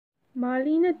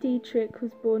Marlene Dietrich was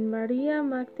born Maria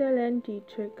Magdalene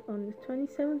Dietrich on the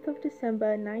 27th of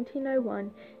December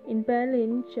 1901 in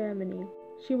Berlin, Germany.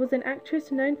 She was an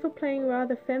actress known for playing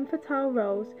rather femme fatale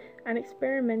roles and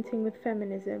experimenting with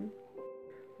feminism.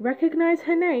 Recognize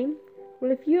her name?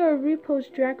 Well, if you are a RuPaul's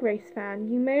Drag Race fan,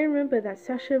 you may remember that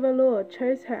Sacha Velour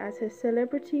chose her as her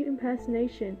celebrity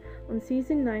impersonation on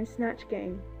Season 9 Snatch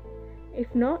Game.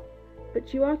 If not,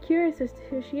 but you are curious as to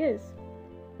who she is,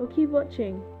 well, keep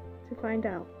watching to find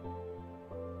out.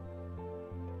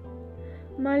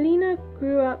 Marlene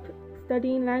grew up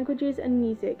studying languages and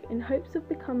music in hopes of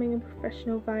becoming a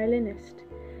professional violinist,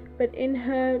 but in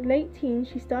her late teens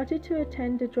she started to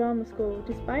attend a drama school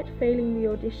despite failing the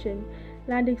audition,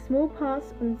 landing small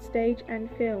parts on stage and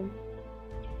film.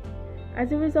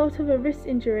 As a result of a wrist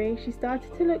injury, she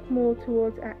started to look more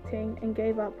towards acting and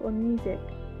gave up on music.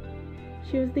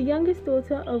 She was the youngest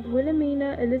daughter of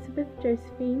Wilhelmina Elizabeth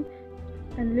Josephine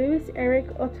and Louis Erich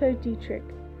Otto Dietrich.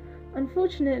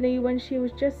 Unfortunately, when she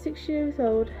was just 6 years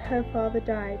old, her father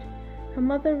died. Her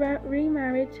mother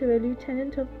remarried to a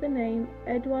lieutenant of the name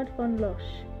Edward von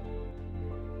Losch.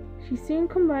 She soon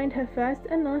combined her first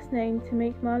and last name to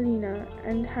make Marlene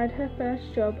and had her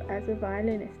first job as a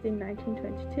violinist in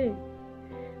 1922.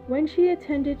 When she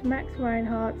attended Max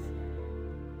Reinhardt's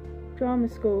drama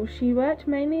school, she worked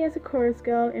mainly as a chorus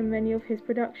girl in many of his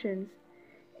productions.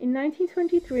 In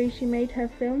 1923, she made her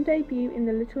film debut in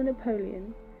The Little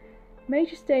Napoleon.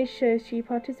 Major stage shows she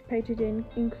participated in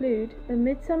include A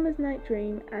Midsummer's Night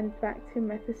Dream and Back to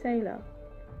Methuselah.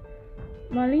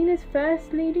 Marlene's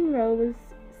first leading role was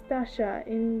Stasha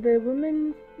in The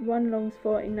Woman One Longs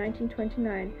For in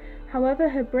 1929. However,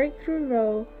 her breakthrough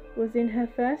role was in her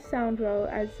first sound role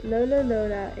as Lola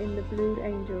Lola in The Blue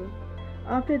Angel.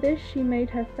 After this, she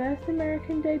made her first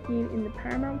American debut in the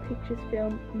Paramount Pictures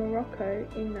film Morocco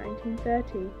in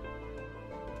 1930.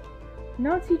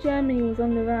 Nazi Germany was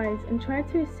on the rise and tried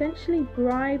to essentially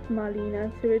bribe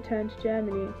Marlene to return to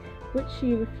Germany, which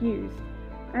she refused.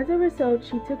 As a result,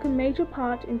 she took a major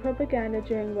part in propaganda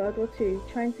during World War II,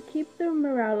 trying to keep the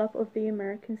morale up of the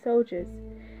American soldiers.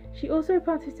 She also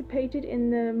participated in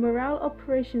the morale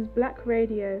operations Black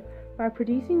Radio by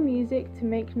producing music to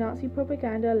make Nazi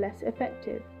propaganda less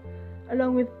effective.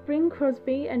 Along with Bing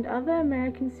Crosby and other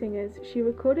American singers, she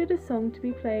recorded a song to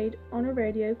be played on a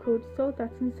radio called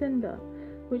Soldatensender,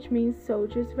 which means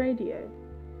Soldiers Radio.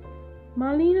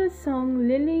 Marlene's song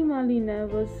Lili Marlene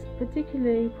was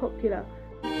particularly popular.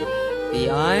 Wie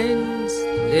einst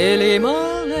Lili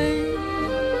Marlene,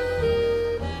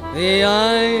 wie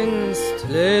einst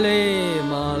Lili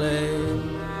Marlene,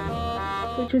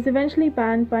 which was eventually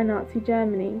banned by Nazi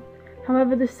Germany.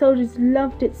 However, the soldiers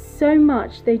loved it so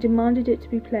much they demanded it to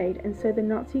be played, and so the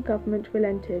Nazi government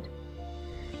relented.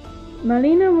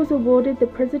 Marlene was awarded the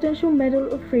Presidential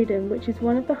Medal of Freedom, which is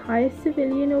one of the highest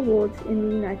civilian awards in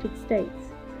the United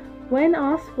States. When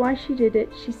asked why she did it,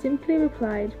 she simply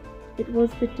replied, "It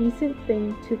was the decent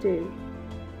thing to do."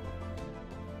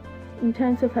 In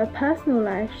terms of her personal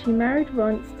life, she married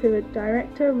once to a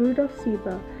director, Rudolf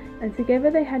Sieber, and together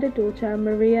they had a daughter,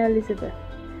 Maria Elizabeth.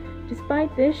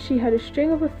 Despite this, she had a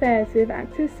string of affairs with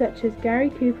actors such as Gary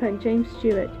Cooper and James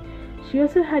Stewart. She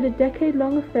also had a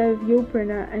decade-long affair with Yul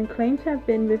Brynner and claimed to have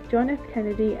been with John F.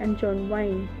 Kennedy and John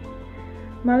Wayne.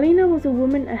 Marlene was a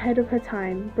woman ahead of her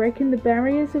time, breaking the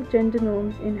barriers of gender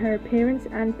norms in her appearance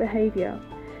and behavior.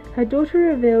 Her daughter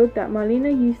revealed that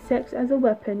Marlene used sex as a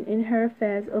weapon in her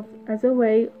affairs as a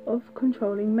way of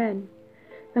controlling men.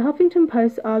 The Huffington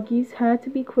Post argues her to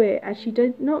be queer as she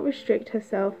did not restrict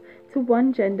herself to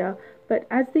one gender, but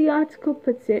as the article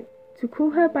puts it, to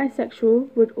call her bisexual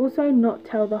would also not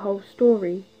tell the whole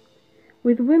story.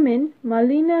 With women,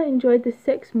 Marlene enjoyed the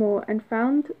sex more and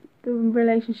found the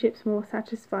relationships more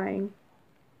satisfying.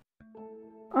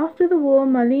 After the war,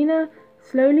 Marlene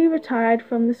slowly retired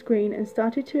from the screen and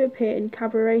started to appear in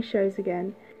cabaret shows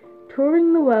again.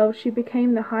 Touring the world, she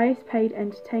became the highest paid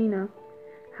entertainer.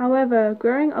 However,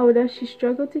 growing older, she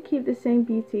struggled to keep the same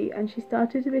beauty and she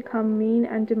started to become mean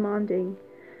and demanding.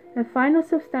 Her final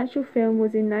substantial film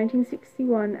was in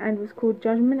 1961 and was called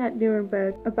Judgment at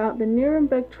Nuremberg, about the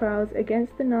Nuremberg trials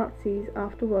against the Nazis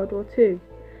after World War II.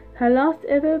 Her last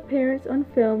ever appearance on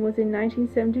film was in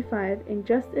 1975 in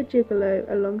Just a Gigolo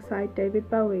alongside David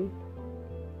Bowie.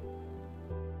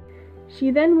 She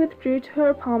then withdrew to her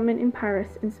apartment in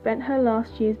Paris and spent her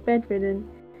last years bedridden.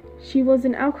 She was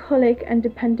an alcoholic and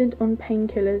dependent on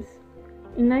painkillers.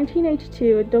 In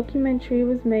 1982, a documentary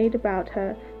was made about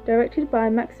her, directed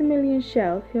by Maximilian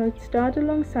Schell, who had starred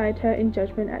alongside her in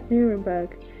Judgment at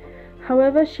Nuremberg.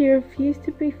 However, she refused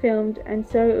to be filmed, and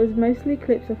so it was mostly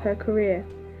clips of her career.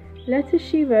 Letters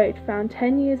she wrote, found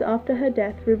 10 years after her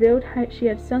death, revealed how she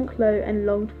had sunk low and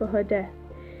longed for her death.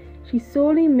 She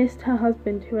sorely missed her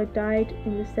husband, who had died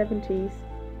in the 70s.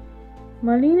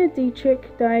 Marlene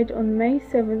Dietrich died on May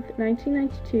 7,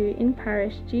 1992 in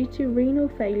Paris due to renal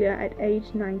failure at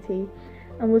age 90,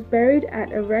 and was buried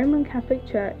at a Roman Catholic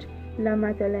church, La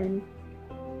Madeleine.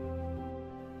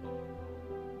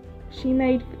 She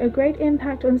made a great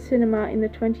impact on cinema in the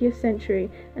 20th century,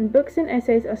 and books and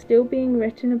essays are still being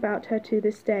written about her to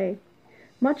this day.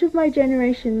 Much of my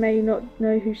generation may not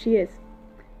know who she is,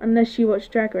 unless you watch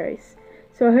Drag Race.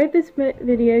 So I hope this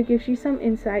video gives you some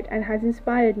insight and has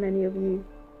inspired many of you.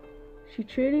 She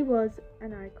truly was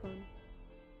an icon.